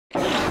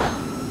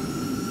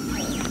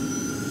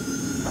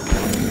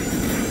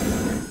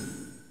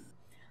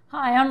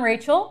Hi, I'm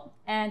Rachel,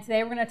 and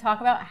today we're going to talk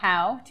about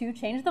how to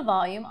change the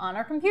volume on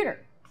our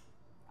computer.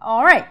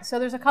 All right, so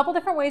there's a couple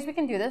different ways we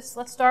can do this.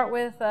 Let's start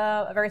with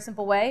a very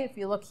simple way. If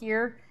you look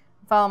here,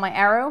 follow my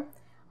arrow.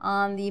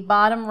 On the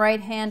bottom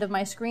right hand of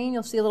my screen,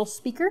 you'll see a little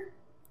speaker.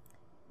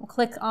 We'll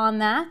click on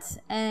that,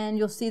 and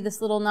you'll see this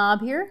little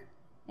knob here,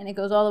 and it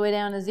goes all the way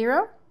down to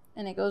 0,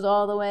 and it goes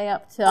all the way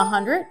up to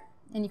 100,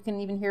 and you can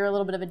even hear a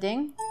little bit of a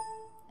ding,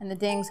 and the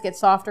dings get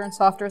softer and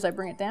softer as I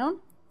bring it down,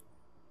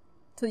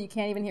 until you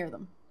can't even hear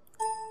them.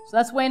 So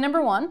that's way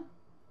number one.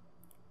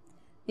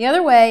 The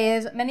other way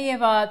is many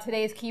of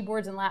today's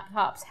keyboards and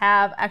laptops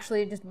have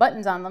actually just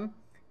buttons on them,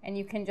 and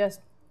you can just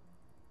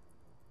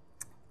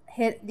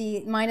hit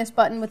the minus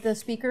button with the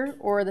speaker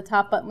or the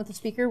top button with the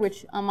speaker,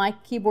 which on my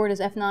keyboard is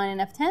F9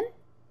 and F10.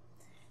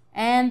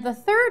 And the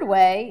third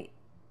way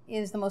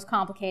is the most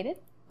complicated,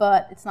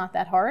 but it's not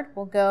that hard.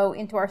 We'll go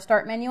into our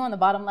start menu on the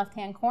bottom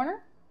left-hand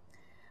corner.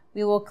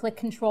 We will click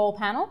Control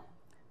Panel.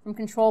 From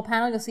Control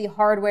Panel, you'll see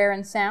Hardware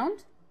and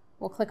Sound.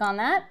 We'll click on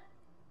that.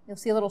 You'll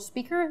see a little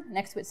speaker.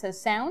 Next to it says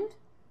Sound.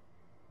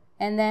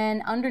 And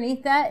then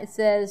underneath that, it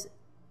says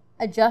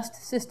Adjust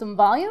System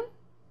Volume.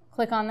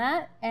 Click on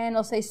that, and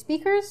it'll say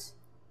Speakers.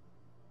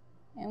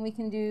 And we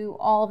can do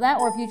all of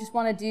that. Or if you just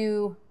want to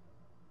do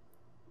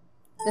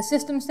the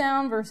system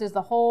sound versus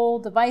the whole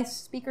device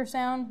speaker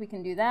sound, we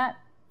can do that.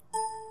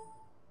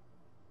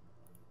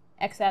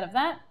 X out of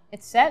that.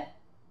 It's set.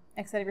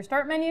 X out of your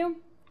start menu.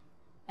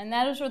 And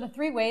those are the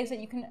three ways that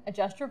you can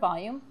adjust your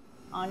volume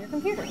on your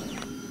computer.